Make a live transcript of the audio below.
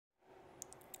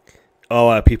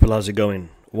Alright people, how's it going?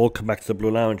 Welcome back to the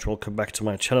Blue Lounge, welcome back to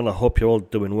my channel. I hope you're all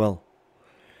doing well.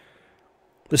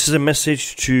 This is a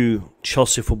message to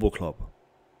Chelsea Football Club,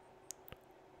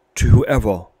 to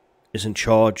whoever is in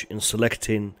charge in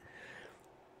selecting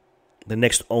the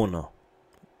next owner,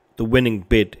 the winning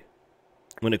bid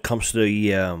when it comes to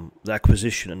the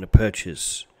acquisition and the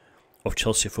purchase of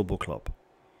Chelsea Football Club.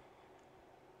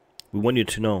 We want you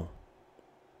to know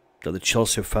that the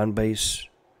Chelsea fan base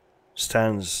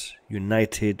stands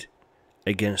united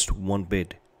against one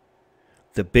bid.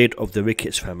 The bid of the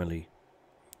Ricketts family.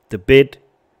 The bid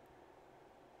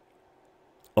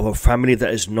of a family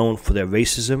that is known for their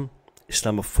racism,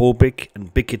 Islamophobic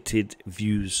and bigoted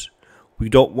views. We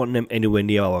don't want them anywhere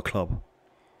near our club.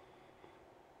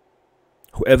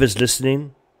 Whoever's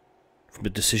listening, from the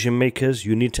decision makers,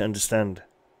 you need to understand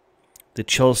the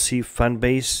Chelsea fan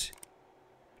base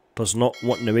does not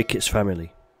want the Ricketts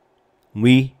family.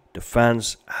 We, the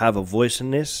fans, have a voice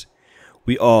in this.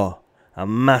 We are a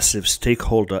massive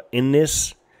stakeholder in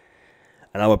this,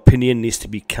 and our opinion needs to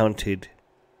be counted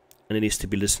and it needs to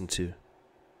be listened to.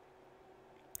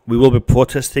 We will be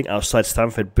protesting outside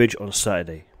Stamford Bridge on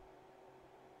Saturday.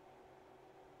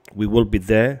 We will be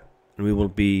there and we will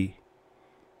be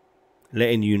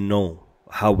letting you know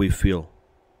how we feel.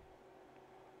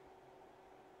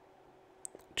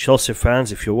 Chelsea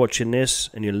fans, if you're watching this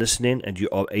and you're listening and you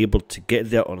are able to get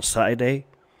there on Saturday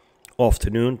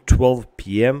afternoon, 12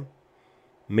 PM,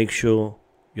 make sure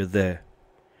you're there.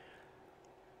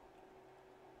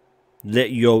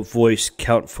 Let your voice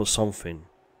count for something.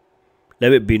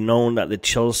 Let it be known that the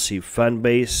Chelsea fan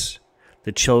base,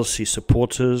 the Chelsea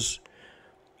supporters,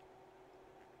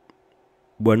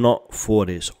 were not for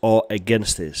this or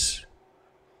against this.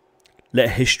 Let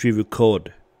history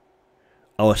record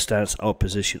our stance, our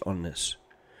position on this.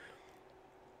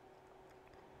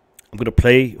 I'm going to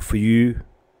play for you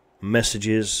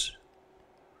messages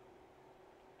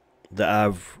that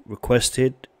I've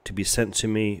requested to be sent to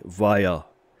me via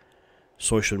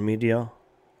social media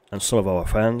and some of our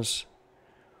fans.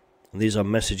 And these are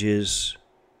messages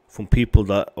from people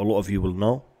that a lot of you will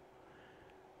know.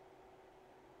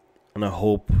 And I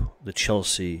hope the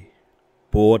Chelsea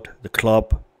board, the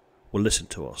club, will listen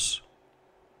to us.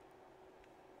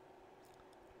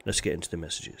 Let's get into the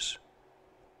messages.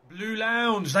 Blue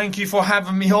Lounge, thank you for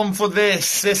having me on for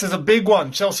this. This is a big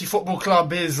one. Chelsea Football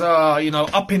Club is,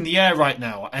 up in the air right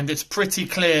now. And it's pretty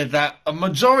clear that a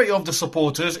majority of the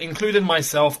supporters, including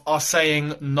myself, are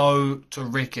saying no to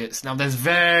Ricketts. Now, there's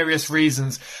various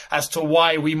reasons as to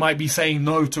why we might be saying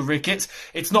no to Ricketts.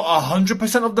 It's not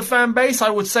 100% of the fan base. I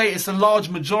would say it's a large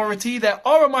majority. There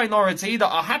are a minority that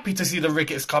are happy to see the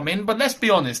Ricketts come in. But let's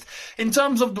be honest. In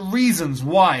terms of the reasons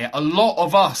why a lot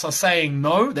of us are saying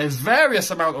no, there's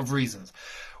various amount of reasons.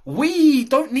 We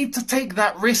don't need to take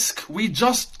that risk. We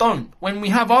just don't. When we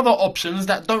have other options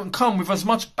that don't come with as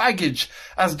much baggage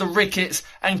as the Ricketts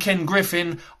and Ken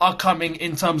Griffin are coming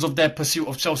in terms of their pursuit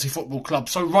of Chelsea Football Club.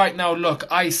 So right now,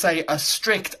 look, I say a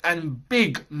strict and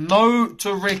big no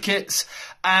to Ricketts.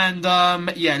 And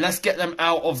let's get them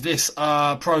out of this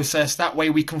process. That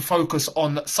way we can focus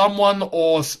on someone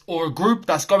or a group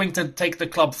that's going to take the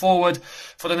club forward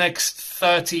for the next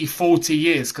 30, 40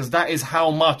 years. Because that is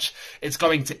how much it's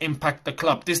going to impact the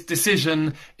club. This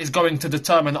decision is going to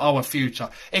determine our future.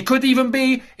 It could even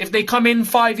be if they come in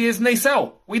 5 years and they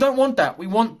sell. We don't want that. We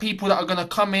want people that are going to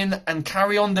come in and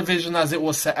carry on the vision as it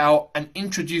was set out and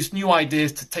introduce new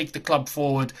ideas to take the club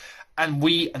forward. And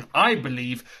I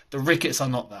believe the Ricketts are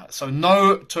not that. So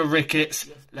no to Ricketts.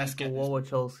 Let's get this.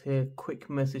 Chelsea here. Quick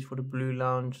message for the Blue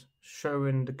Lounge,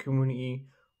 showing the community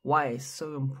why it's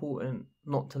so important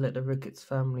not to let the Ricketts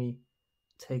family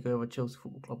take over Chelsea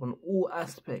Football Club on all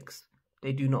aspects.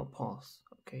 They do not pass.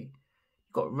 Okay,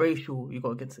 you got racial, you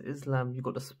got against Islam, you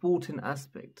got the sporting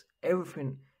aspect.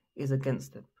 Everything is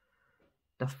against them.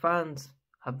 The fans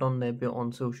have done their bit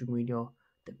on social media.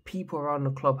 The people around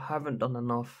the club haven't done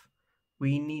enough.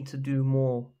 We need to do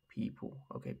more, people.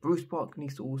 Okay, Bruce Park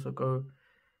needs to also go.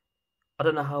 I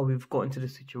don't know how we've got into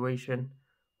this situation,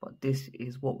 but this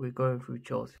is what we're going through,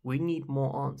 Chelsea. We need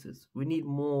more answers. We need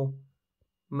more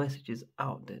messages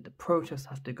out there. The protest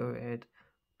has to go ahead.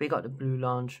 Big up the Blue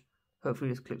Lounge.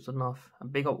 Hopefully this clip's enough.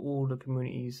 And big up all the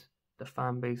communities, the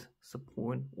fan base,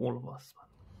 supporting all of us.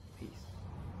 Peace.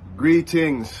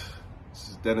 Greetings. This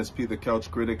is Dennis P, the Couch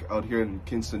Critic, out here in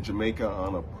Kingston, Jamaica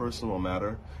on a personal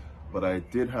matter. But I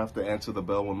did have to answer the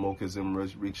bell when Mokazim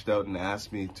reached out and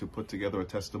asked me to put together a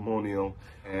testimonial.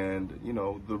 And, you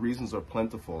know, the reasons are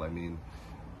plentiful. I mean,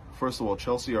 first of all,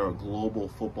 Chelsea are a global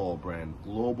football brand,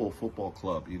 global football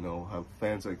club, you know, have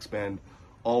fans that expand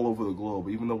all over the globe.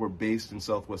 Even though we're based in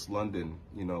Southwest London,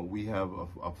 you know, we have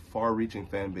a far-reaching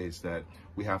fan base that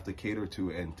we have to cater to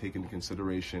and take into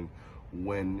consideration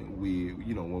when we,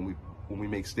 you know, when we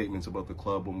make statements about the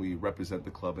club, when we represent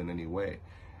the club in any way.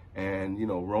 And, you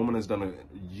know, Roman has done a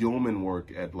yeoman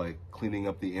work at like cleaning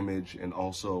up the image, and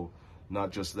also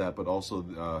not just that, but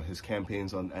also his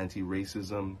campaigns on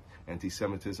anti-racism,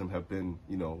 anti-Semitism have been,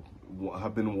 you know,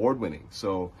 have been award-winning.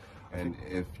 So, and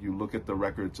if you look at the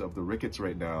records of the Ricketts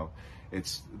right now,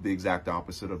 it's the exact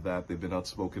opposite of that. They've been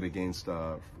outspoken against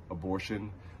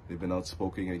abortion. They've been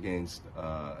outspoken against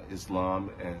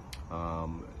Islam,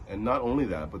 and not only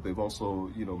that, but they've also,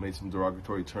 you know, made some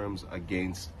derogatory terms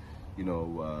against, you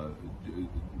know,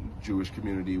 Jewish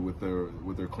community with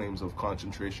their claims of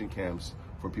concentration camps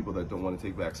for people that don't want to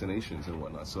take vaccinations and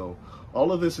whatnot. So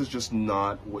all of this is just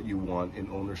not what you want in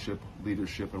ownership,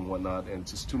 leadership, and whatnot, and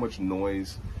it's just too much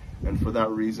noise. And for that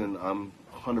reason, I'm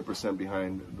 100%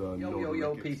 behind the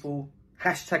Yo, people.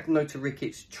 Hashtag no to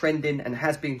Ricketts, trending, and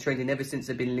has been trending ever since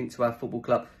they've been linked to our football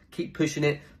club. Keep pushing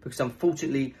it, because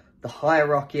unfortunately the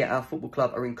hierarchy at our football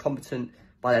club are incompetent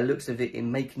by the looks of it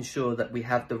in making sure that we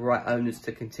have the right owners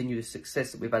to continue the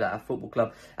success that we've had at our football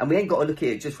club. And we ain't got to look at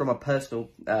it just from a personal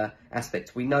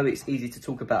aspect. We know it's easy to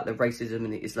talk about the racism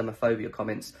and the Islamophobia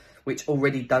comments, which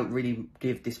already don't really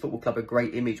give this football club a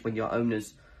great image when your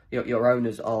owners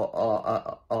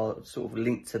are sort of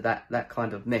linked to that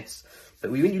kind of mess.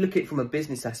 But when you look at it from a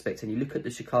business aspect, and you look at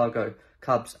the Chicago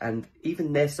Cubs and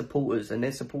even their supporters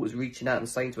reaching out and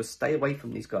saying to us, stay away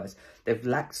from these guys. They've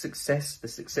lacked success, the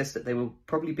success that they were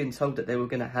probably been told that they were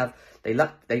going to have. They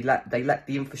lack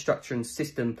the infrastructure and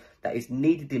system that is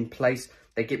needed in place.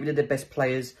 They get rid of their best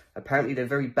players. Apparently, they're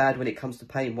very bad when it comes to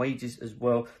paying wages as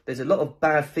well. There's a lot of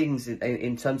bad things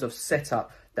in terms of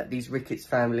setup that these Ricketts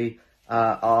family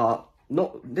are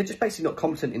not, they're just basically not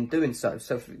competent in doing so.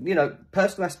 So, you know,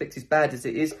 personal aspect is bad as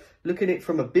it is. Looking at it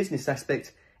from a business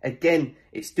aspect, again,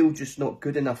 it's still just not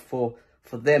good enough for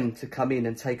them to come in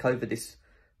and take over this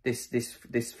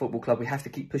football club. We have to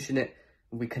keep pushing it.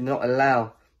 We cannot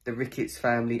allow the Ricketts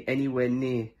family anywhere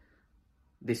near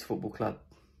this football club,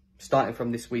 starting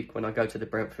from this week when I go to the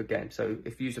Brentford game. So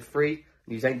if you're free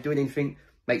and you ain't doing anything,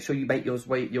 make sure you make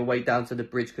your way down to the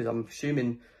bridge, because I'm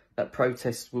assuming that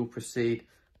protests will proceed.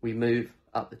 We move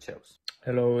up the Chelsea.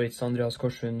 Hello, it's Andreas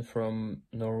Christensen from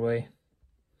Norway.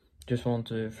 Just want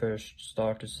to first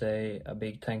start to say a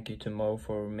big thank you to Mo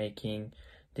for making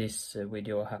this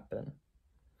video happen.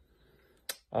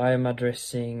 I am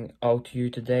addressing out to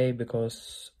you today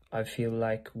because I feel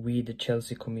like we, the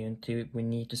Chelsea community, we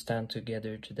need to stand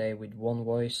together today with one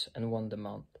voice and one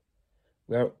demand.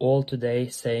 We are all today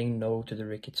saying no to the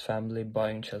Ricketts family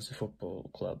buying Chelsea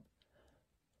Football Club.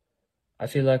 I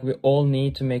feel like we all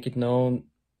need to make it known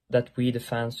that we, the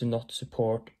fans, do not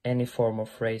support any form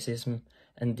of racism,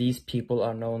 and these people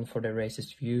are known for their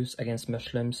racist views against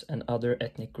Muslims and other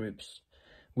ethnic groups.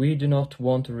 We do not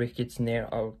want Ricketts near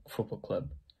our football club.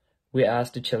 We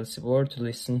ask the Chelsea board to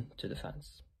listen to the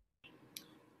fans.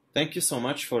 Thank you so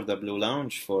much for the Blue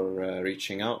Lounge for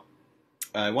reaching out.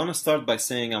 I want to start by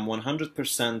saying I'm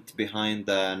 100% behind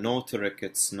the No to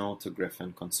Ricketts, No to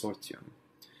Griffin consortium.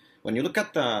 When you look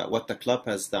at what the club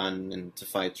has done to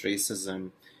fight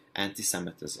racism,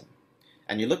 anti-Semitism,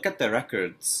 and you look at the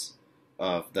records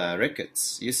of the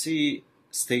Ricketts, you see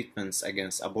statements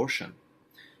against abortion,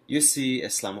 you see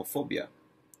Islamophobia,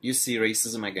 you see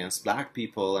racism against black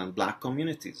people and black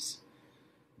communities.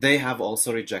 They have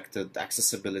also rejected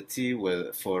accessibility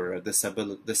for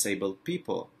disabled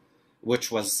people,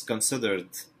 which was considered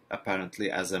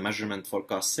apparently as a measurement for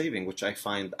cost saving, which I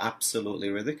find absolutely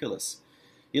ridiculous.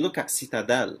 You look at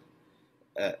Citadel,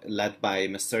 led by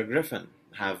Mr. Griffin,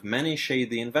 have many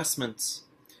shady investments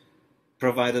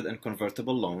provided in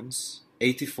convertible loans,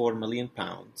 £84 million,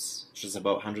 which is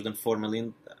about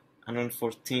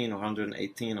 114 or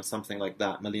 118 or something like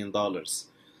that, $1 million,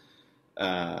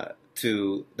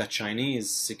 to the Chinese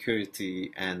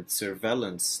security and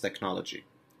surveillance technology,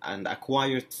 and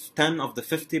acquired 10 of the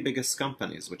 50 biggest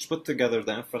companies, which put together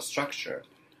the infrastructure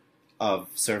of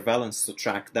surveillance to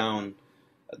track down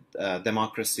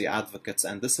democracy advocates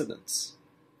and dissidents,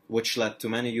 which led to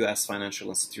many U.S. financial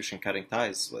institutions cutting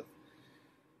ties with.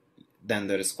 Then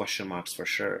there is question marks for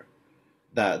sure.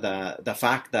 The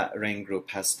fact that Ring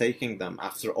Group has taken them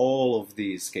after all of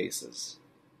these cases,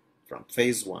 from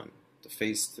phase 1 to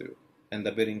phase 2, in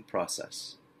the bidding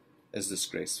process, is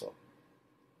disgraceful.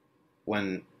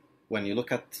 When you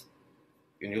look at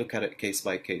it case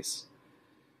by case,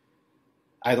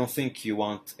 I don't think you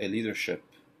want a leadership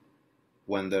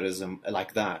when there is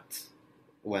like that,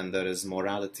 when there is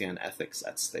morality and ethics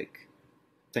at stake.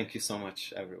 Thank you so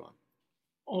much, everyone.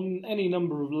 on any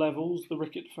number of levels, the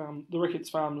Ricketts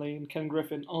family and Ken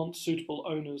Griffin aren't suitable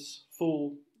owners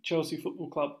for Chelsea Football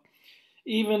Club.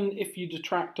 Even if you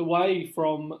detract away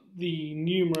from the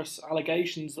numerous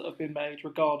allegations that have been made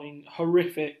regarding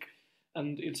horrific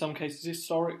and in some cases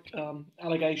historic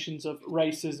allegations of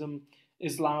racism,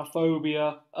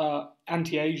 Islamophobia,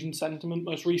 anti-Asian sentiment,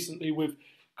 most recently with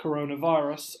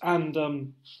coronavirus,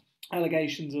 and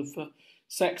allegations of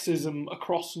sexism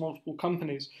across multiple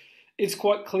companies, it's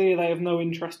quite clear they have no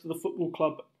interest in the football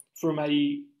club from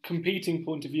a competing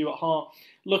point of view at heart.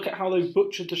 Look at how they've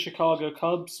butchered the Chicago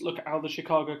Cubs. Look at how the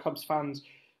Chicago Cubs fans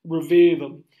revere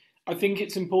them. I think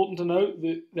it's important to note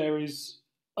that there is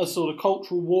a sort of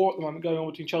cultural war at the moment going on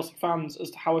between Chelsea fans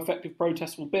as to how effective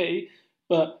protests will be,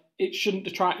 but it shouldn't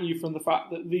detract you from the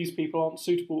fact that these people aren't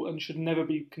suitable and should never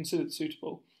be considered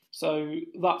suitable. So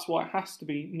that's why it has to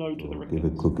be no to the Ricketts.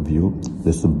 Give a quick view.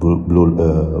 This is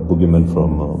Boogeyman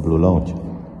from Blue Lounge.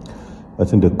 I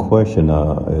think the question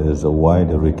is why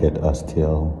the Ricketts are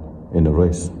still in the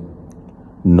race,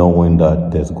 knowing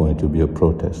that there's going to be a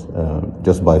protest.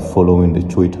 Just by following the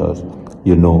Twitters,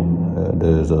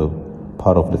 there's a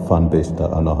part of the fan base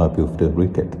that are not happy with the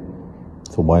Ricketts.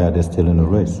 So why are they still in the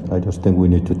race? I just think we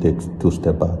need to take 2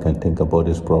 steps back and think about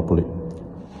this properly.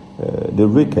 The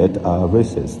Ricketts are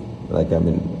racist. I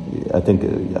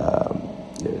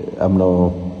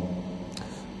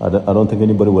don't think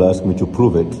anybody will ask me to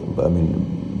prove it. But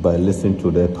by listening to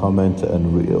their comments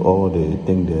and all the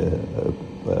thing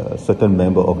a certain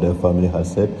member of their family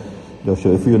has said,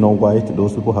 Joshua, if you're not white,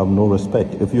 those people have no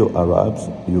respect. If you're Arabs,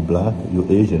 you're black,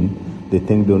 you're Asian, they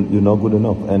think you're not good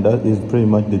enough. And that is pretty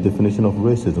much the definition of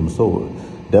racism. So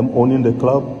them owning the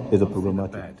club is a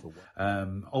problematic.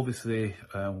 Obviously,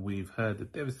 we've heard the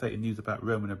devastating news about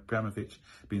Roman Abramovic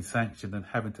being sanctioned and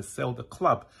having to sell the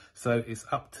club. So it's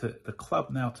up to the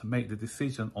club now to make the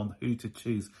decision on who to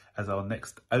choose as our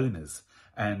next owners.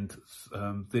 And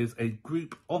there's a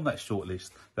group on that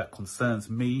shortlist that concerns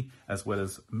me as well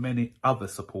as many other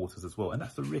supporters as well, and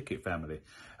that's the Ricketts family.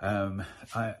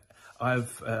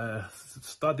 I've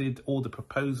studied all the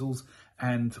proposals,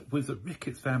 and with the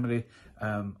Ricketts family,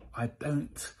 I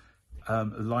don't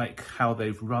like how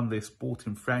they've run their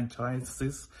sporting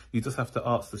franchises. You just have to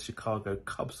ask the Chicago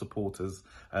Cubs supporters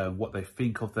what they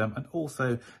think of them. And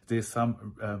also there's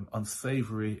some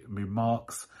unsavoury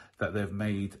remarks that they've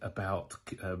made about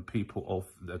people of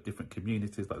the different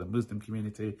communities, like the Muslim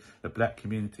community, the black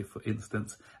community, for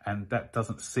instance, and that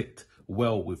doesn't sit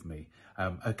well with me.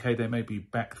 Okay, they may be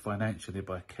backed financially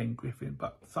by Ken Griffin,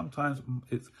 but sometimes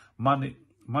it's money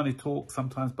talk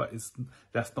sometimes, but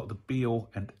that's not the be all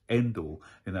and end all.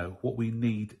 What we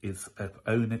need is an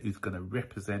owner who's going to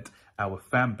represent our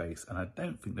fan base, and I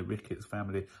don't think the Ricketts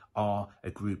family are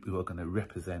a group who are going to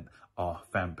represent our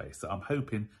fan base. So I'm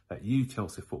hoping that you,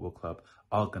 Chelsea Football Club,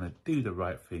 are going to do the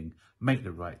right thing, make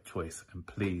the right choice, and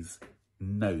please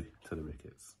no to the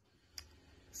Ricketts.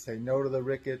 Say no to the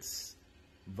Ricketts,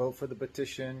 vote for the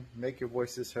petition, make your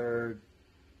voices heard.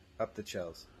 Up the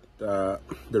Chelsea. The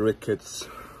Ricketts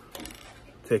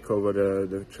take over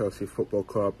the Chelsea Football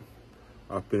Club.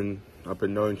 I've been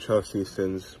knowing Chelsea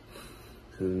since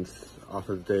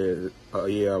after the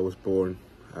year I was born,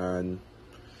 and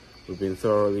we've been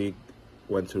thoroughly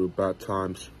went through bad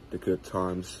times, the good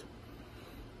times,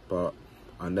 but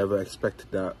I never expected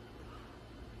that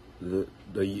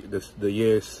the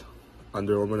years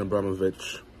under Roman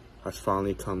Abramovich has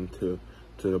finally come to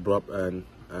the abrupt end,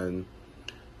 and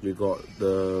you got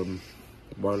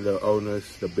one of the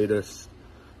owners, the bidders,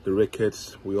 the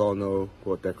Ricketts. We all know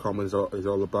what their comments is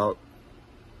all about,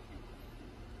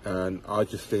 and I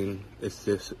just think it's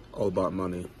just all about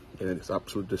money, and it's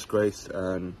absolute disgrace.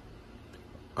 And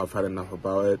I've had enough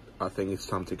about it. I think it's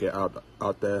time to get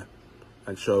out there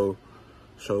and show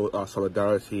our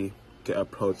solidarity, get a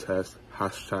protest,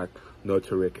 #No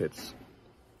to Ricketts.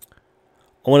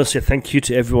 I want to say thank you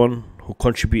to everyone who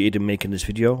contributed in making this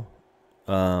video.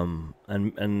 And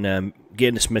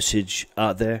getting this message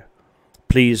out there.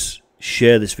 Please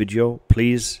share this video.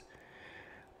 Please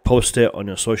post it on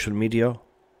your social media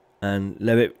and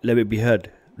let it be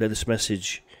heard. Let this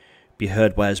message be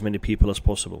heard by as many people as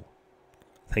possible.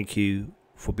 Thank you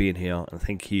for being here, and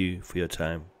thank you for your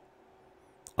time.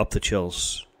 Up the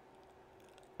Chelsea,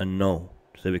 and no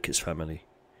to the Ricketts family.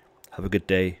 Have a good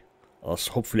day.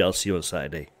 Hopefully I'll see you on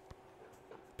Saturday.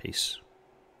 Peace.